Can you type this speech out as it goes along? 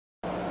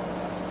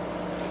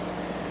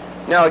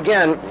Now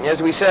again,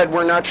 as we said,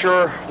 we're not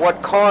sure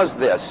what caused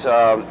this.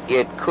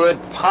 It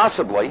could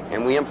possibly,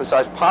 and we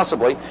emphasize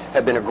possibly,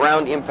 have been a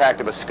ground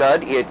impact of a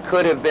Scud. It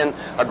could have been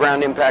a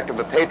ground impact of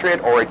a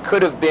Patriot, or it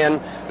could have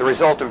been the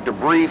result of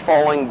debris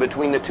falling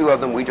between the two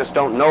of them. We just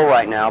don't know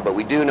right now, but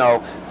we do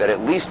know that at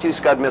least 2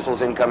 Scud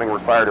missiles incoming were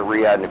fired at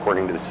Riyadh, and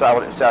according to the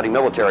Saudi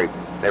military,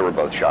 they were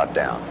both shot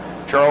down.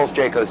 Charles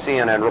Jaco,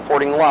 CNN,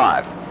 reporting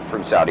live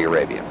from Saudi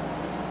Arabia.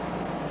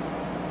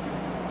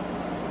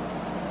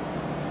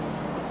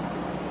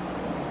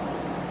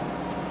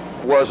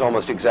 Was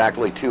almost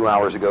exactly 2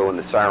 hours ago when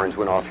the sirens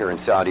went off here in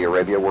Saudi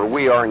Arabia. Where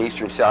we are in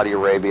eastern Saudi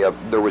Arabia,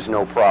 there was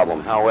no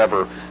problem.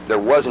 However, there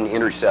was an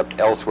intercept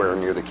elsewhere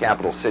near the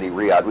capital city,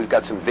 Riyadh. We've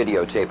got some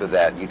videotape of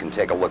that you can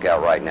take a look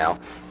at right now.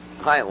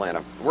 Hi,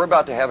 Atlanta. We're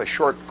about to have a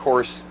short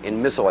course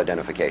in missile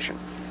identification.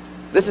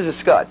 This is a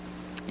Scud.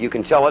 You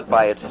can tell it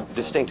by its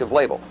distinctive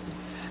label.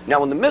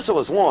 Now, when the missile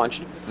is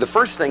launched, the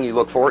first thing you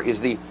look for is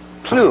the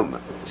plume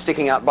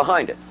sticking out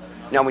behind it.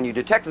 Now, when you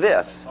detect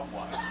this,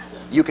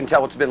 you can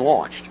tell it's been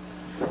launched.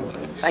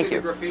 Thank you. See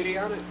the graffiti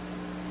on it?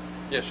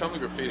 Yeah, show me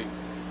graffiti.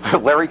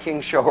 Larry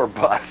King show or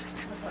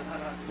bust.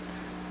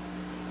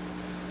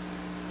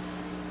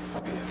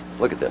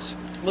 Look at this.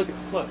 Look at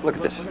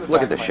this.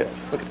 Look at this shit.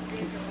 Look at it.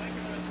 Can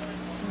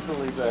you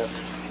believe that?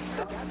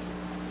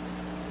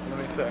 Let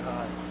me say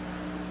hi.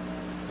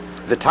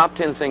 The top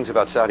 10 things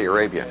about Saudi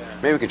Arabia.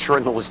 Maybe we could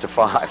shorten the list to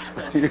 5.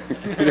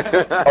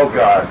 Oh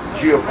God,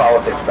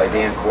 Geopolitics by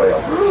Dan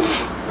Quayle.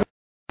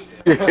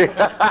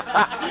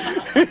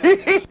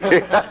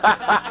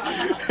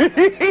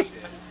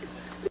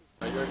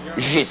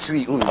 Je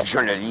suis un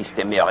journaliste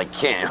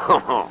américain.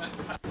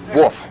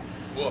 Wolf.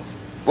 Wolf.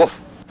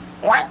 Wolf.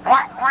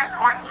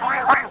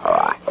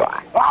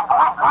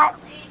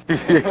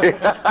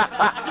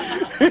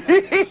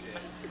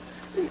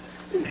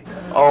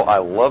 Oh, I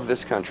love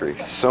this country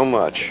so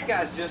much. You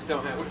guys just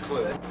don't have a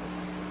clue.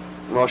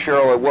 Well,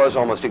 Cheryl, it was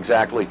almost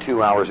exactly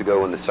 2 hours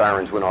ago when the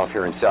sirens went off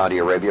here in Saudi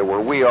Arabia. Where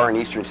we are in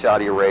eastern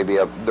Saudi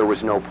Arabia, there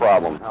was no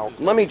problem. Now,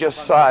 let me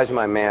just size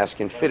my mask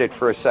and fit it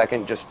for a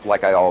second, just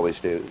like I always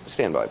do.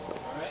 Stand by, please.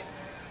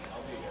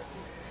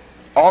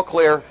 All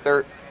clear.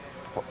 They're...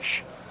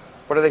 Shh.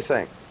 What are they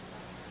saying?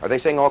 Are they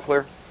saying all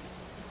clear?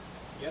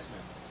 Yes,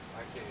 ma'am.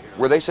 I can't hear.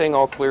 Were they saying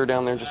all clear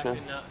down there just now?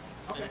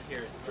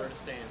 Hear it.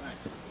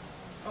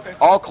 Okay.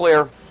 All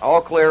clear.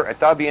 All clear.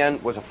 Está bien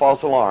was a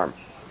false alarm.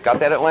 Got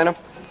that, Atlanta?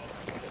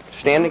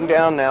 Standing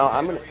down now.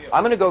 I'm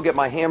gonna go get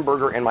my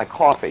hamburger and my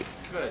coffee.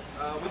 Good.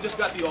 We just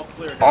got the all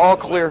clear. All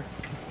clear.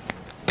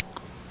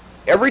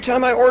 Every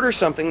time I order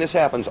something, this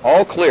happens.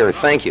 All clear.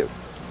 Thank you.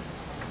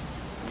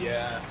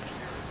 Yeah.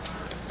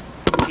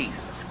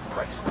 Jesus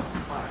Christ.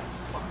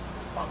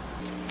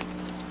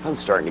 I'm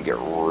starting to get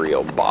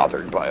real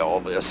bothered by all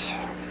this.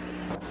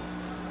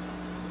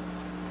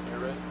 You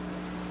ready?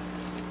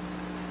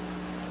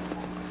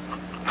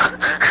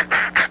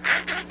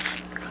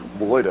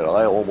 Boy, did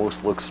I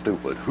almost look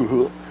stupid.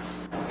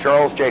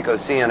 Charles Jaco,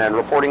 CNN,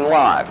 reporting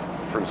live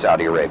from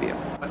Saudi Arabia.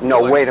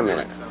 No, wait a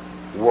minute.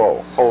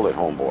 Whoa, hold it,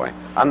 homeboy.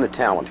 I'm the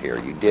talent here,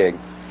 you dig?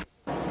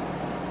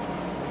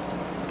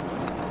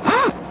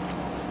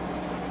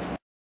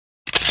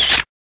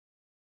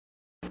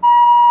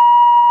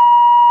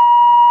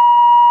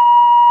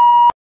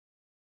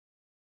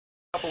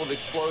 Couple of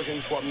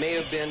explosions, what may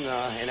have been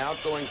an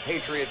outgoing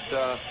Patriot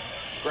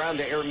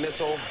ground-to-air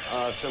missile,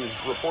 some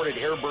reported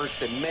airbursts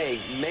that may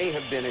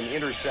have been an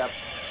intercept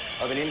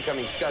of an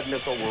incoming Scud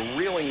missile. We're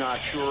really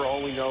not sure.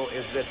 All we know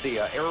is that the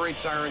air raid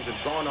sirens have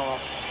gone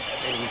off,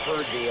 and we've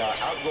heard the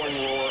outgoing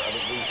roar of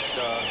at least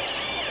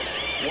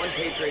one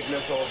Patriot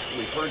missile.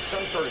 We've heard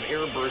some sort of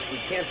airburst. We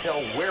can't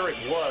tell where it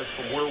was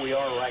from where we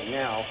are right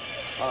now.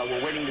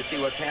 We're waiting to see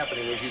what's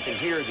happening. As you can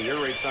hear, the air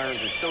raid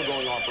sirens are still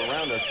going off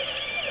around us.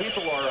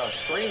 People are,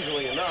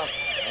 strangely enough,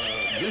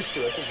 used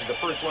to it. This is the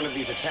first one of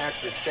these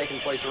attacks that's taken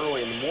place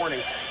early in the morning,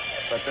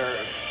 but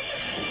they're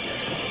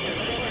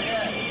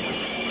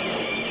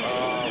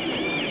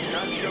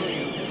not showing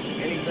you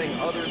anything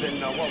other than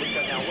what we've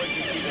got now. What did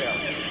you see there?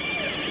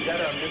 Is that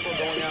a missile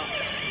going out?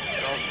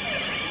 No.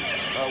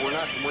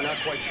 We're not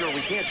quite sure.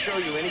 We can't show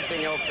you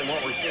anything else than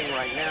what we're seeing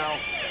right now.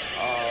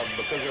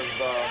 Because of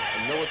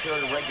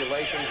military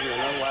regulations, we are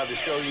not allowed to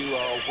show you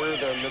where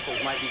the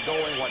missiles might be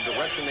going, what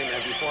direction they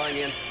might be flying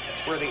in,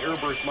 where the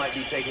airbursts might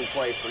be taking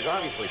place. There's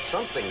obviously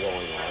something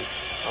going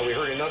on. We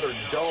heard another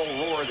dull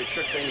roar that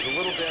shook things a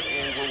little bit,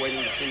 and we're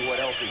waiting to see what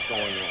else is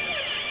going on.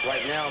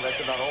 Right now, that's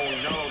about all we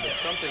know, that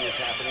something is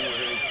happening. We're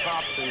hearing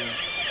pops and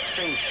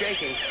things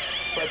shaking,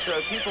 but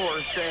people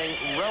are staying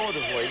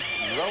relatively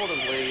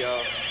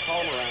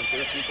calm around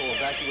here. People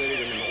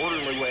evacuated in an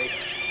orderly way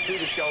to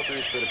the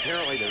shelters, but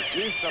apparently there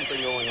is something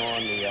going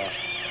on. The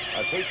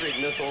Patriot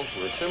missiles,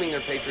 we're assuming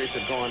they're Patriots,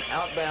 have gone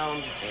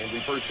outbound, and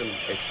we've heard some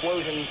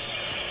explosions,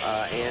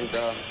 and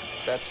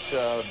that's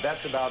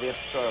about it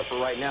for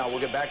right now.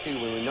 We'll get back to you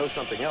when we know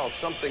something else.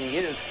 Something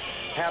is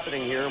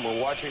happening here, and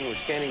we're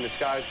scanning the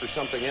skies for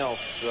something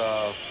else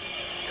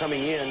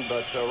coming in,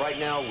 but right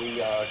now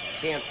we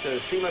can't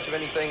see much of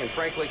anything, and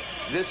frankly,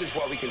 this is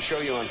what we can show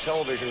you on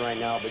television right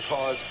now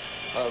because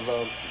of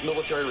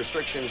military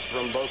restrictions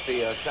from both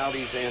the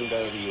Saudis and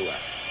the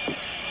U.S.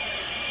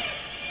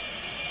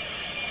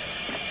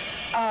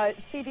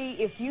 CD,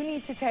 if you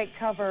need to take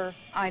cover,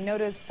 I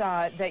notice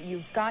that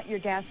you've got your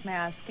gas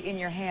mask in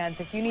your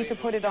hands. If you need to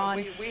put it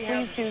on,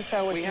 please do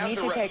so. If you need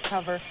to take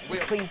cover,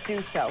 please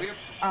do so.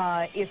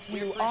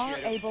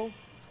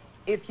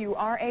 If you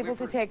are able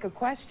to take a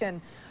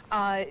question,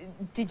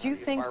 did you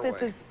think that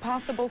the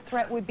possible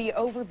threat would be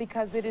over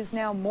because it is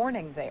now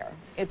morning there?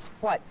 It's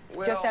what,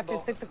 just after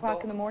 6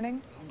 o'clock in the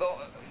morning?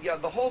 Yeah,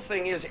 the whole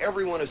thing is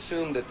everyone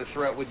assumed that the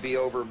threat would be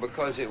over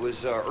because it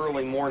was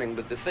early morning,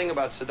 but the thing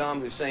about Saddam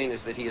Hussein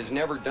is that he has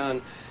never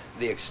done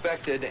the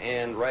expected,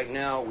 and right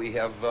now we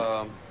have,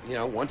 you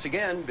know, once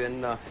again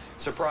been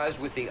surprised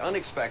with the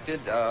unexpected,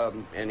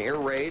 an air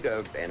raid,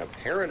 an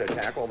apparent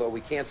attack, although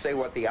we can't say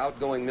what the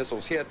outgoing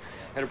missiles hit,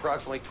 at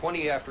approximately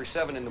 20 after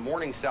 7 in the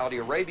morning Saudi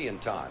Arabian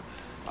time.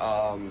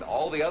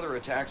 All the other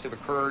attacks have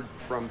occurred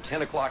from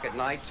 10 o'clock at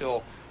night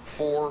till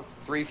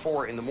 3,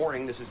 4 in the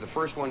morning. This is the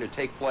first one to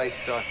take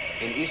place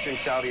in eastern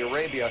Saudi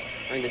Arabia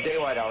during the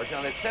daylight hours.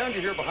 Now, that sound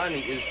you hear behind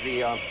me is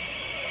the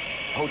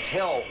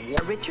hotel.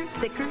 Richard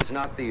Thicker. It's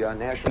not the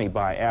national.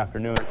 By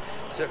afternoon.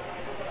 So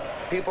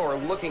people are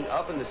looking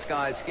up in the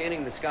skies,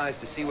 scanning the skies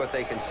to see what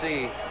they can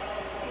see.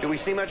 Do we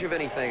see much of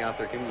anything out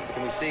there?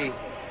 Can we see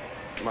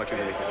much of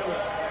anything?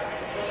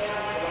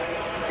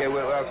 Okay.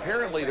 Well,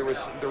 apparently there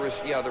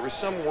was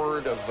some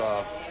word of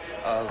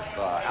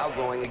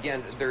outgoing.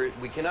 Again,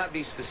 we cannot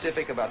be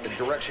specific about the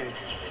direction.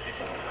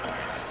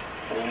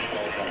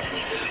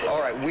 All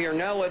right, we are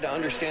now led to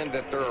understand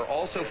that there are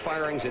also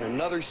firings in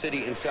another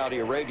city in Saudi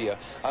Arabia.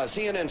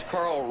 CNN's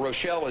Carl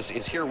Rochelle is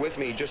here with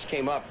me. He just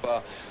came up.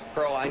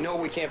 Carl, I know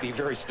we can't be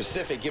very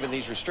specific given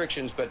these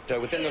restrictions, but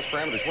within those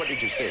parameters, what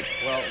did you see?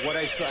 Well, what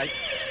I saw, I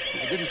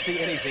didn't see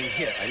anything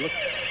hit. I looked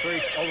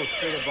almost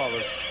straight above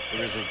us.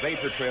 There is a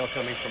vapor trail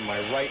coming from my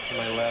right to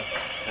my left,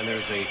 and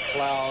there's a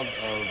cloud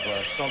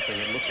of something.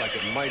 It looks like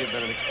it might have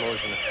been an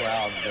explosion, a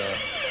cloud.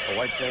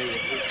 I'd say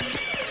it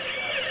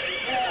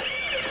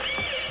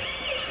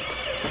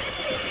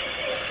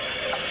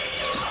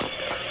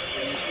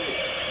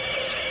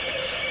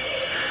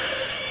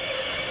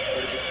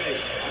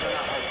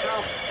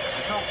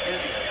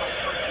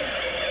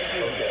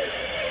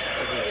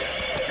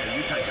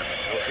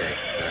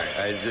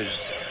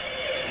was...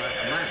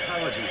 My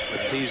apologies for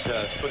that. He's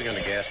putting on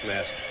a gas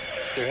mask.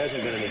 There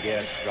hasn't been any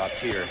gas dropped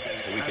here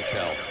that we could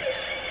tell.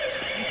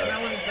 You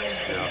smell anything?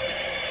 No.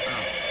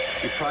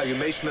 Oh. You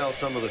may smell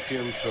some of the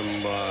fumes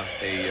from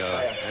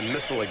a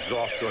missile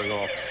exhaust going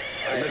off.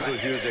 The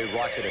missiles use a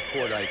rocket, a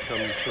cordite,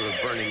 some sort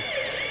of burning.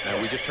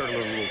 We just heard a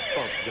little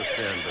thump just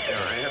then. But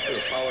I have to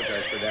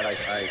apologize for that.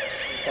 I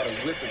caught a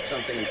whiff of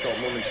something and felt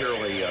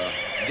momentarily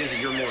dizzy.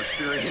 You're more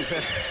experienced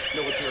in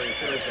military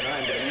affairs than I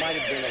am, but it might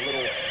have been a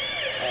little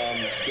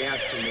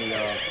gas from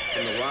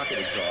the rocket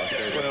exhaust.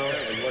 Well,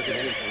 apparently wasn't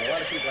anything. A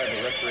lot of people have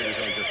the respirators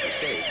on just in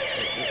case.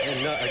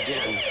 And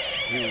again,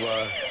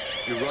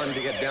 you run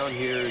to get down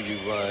here. You,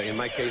 in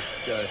my case,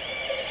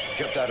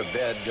 jumped out of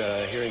bed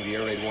hearing the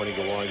air raid warning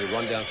go on. You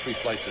run down 3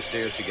 flights of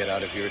stairs to get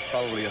out of here. It's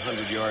probably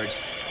 100 yards.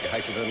 You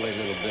hyperventilate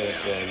a little bit,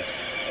 and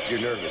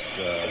you're nervous.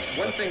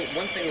 One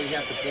thing we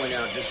have to point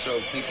out, just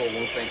so people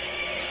won't think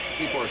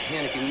people are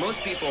panicking.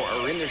 Most people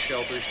are in their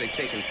shelters. They've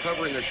taken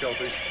cover in their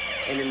shelters,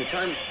 and in the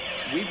time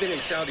we've been in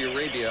Saudi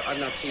Arabia, I've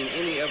not seen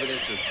any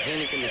evidence of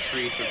panic in the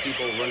streets or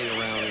people running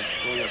around and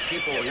going up.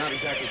 People are not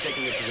exactly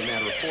taking this as a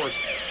matter of course,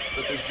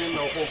 but there's been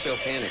no wholesale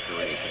panic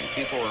or anything.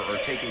 People are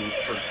taking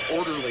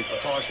orderly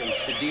precautions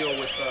to deal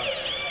with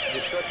the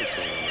stuff that's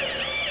going on right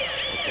now.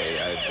 Okay,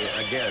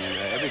 again,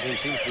 everything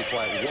seems to be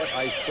quiet. What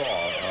I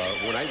saw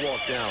when I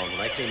walked down,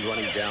 when I came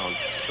running down,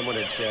 someone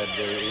had said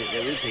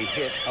there is a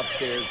hit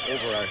upstairs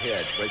over our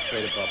heads, right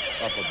straight up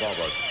above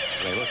us.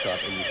 And I looked up,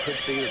 and you could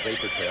see the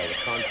vapor trail, the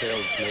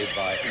contrail that's made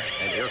by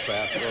an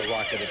aircraft or a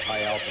rocket at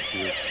high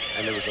altitude.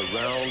 And there was a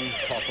round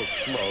puff of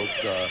smoke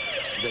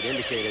that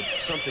indicated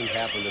something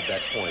happened at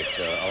that point.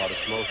 A lot of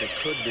smoke. It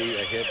could be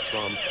a hit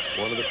from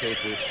one of the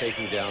Patriots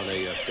taking down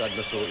a Scud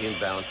missile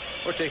inbound,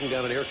 or taking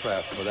down an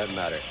aircraft for that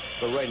matter.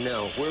 But right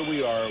now, where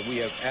we are, we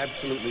have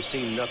absolutely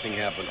seen nothing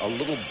happen. A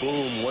little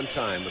boom one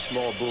time, a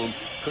small boom,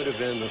 could have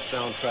been the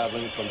sound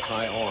traveling from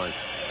high on.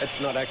 That's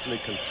not actually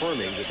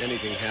confirming that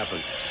anything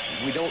happened.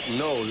 We don't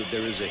know that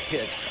there is a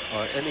hit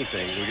or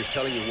anything. We're just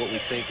telling you what we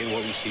think and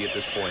what we see at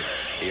this point.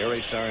 The air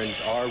raid sirens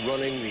are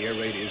running. The air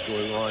raid is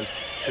going on.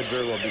 Could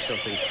very well be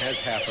something has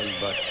happened,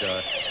 but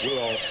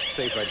we're all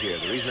safe right here.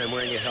 The reason I'm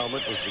wearing a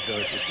helmet is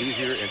because it's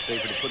easier and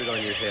safer to put it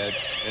on your head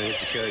than it is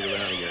to carry it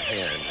around in your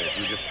hand. If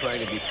you're just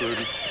trying to be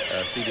prudent,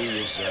 CD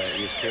is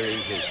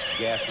carrying his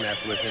gas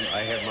mask with him.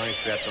 I have mine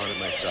strapped on at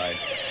my side.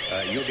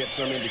 You'll get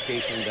some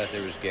indication that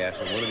there is gas,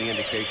 and one of the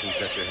indications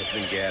that there has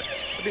been gas,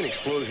 there'll be an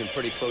explosion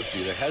pretty close to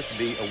you. There has to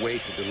be a way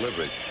to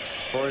deliver it.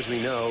 As far as we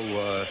know,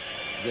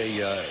 they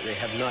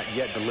have not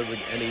yet delivered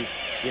any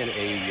in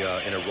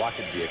a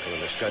rocket vehicle,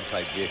 in a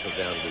Scud-type vehicle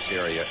down to this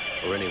area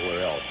or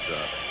anywhere else.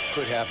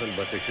 Could happen,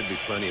 but there should be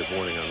plenty of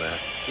warning on that.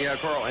 Yeah,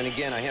 Carl, and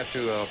again, I have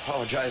to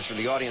apologize for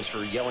the audience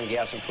for yelling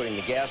gas and putting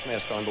the gas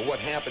mask on, but what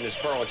happened, as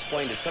Carl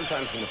explained, is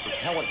sometimes when the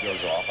propellant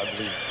goes off, I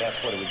believe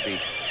that's what it would be,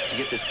 you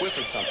get this whiff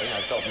of something.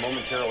 I felt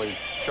momentarily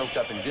choked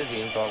up and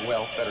dizzy and thought,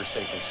 well, better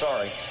safe than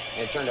sorry.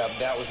 And it turned out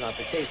that was not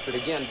the case. But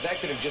again, that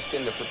could have just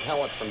been the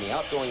propellant from the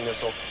outgoing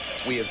missile.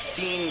 We have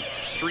seen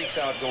streaks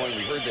outgoing.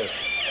 We heard a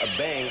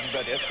bang,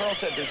 but as Carl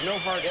said, there's no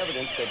hard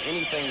evidence that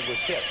anything was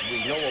hit.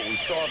 We know what we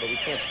saw, but we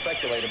can't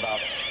speculate about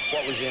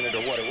what was in it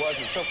or what it was.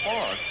 And so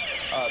far,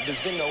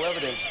 there's been no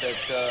evidence that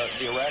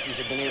the Iraqis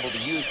have been able to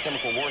use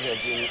chemical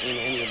warheads in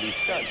any of these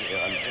Scuds.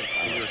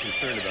 We're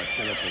concerned about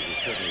chemicals is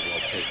certainly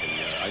well taken.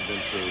 I've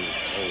been through,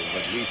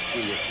 at least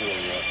 3 or 4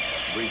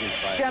 briefing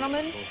classes.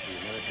 Gentlemen. Both the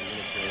American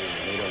military and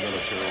the NATO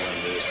military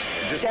on this.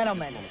 Just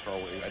Gentlemen. Just a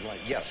moment, Carl.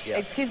 Yes.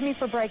 Excuse me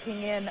for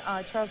breaking in.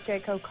 Charles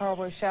Jaco, Carl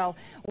Rochelle.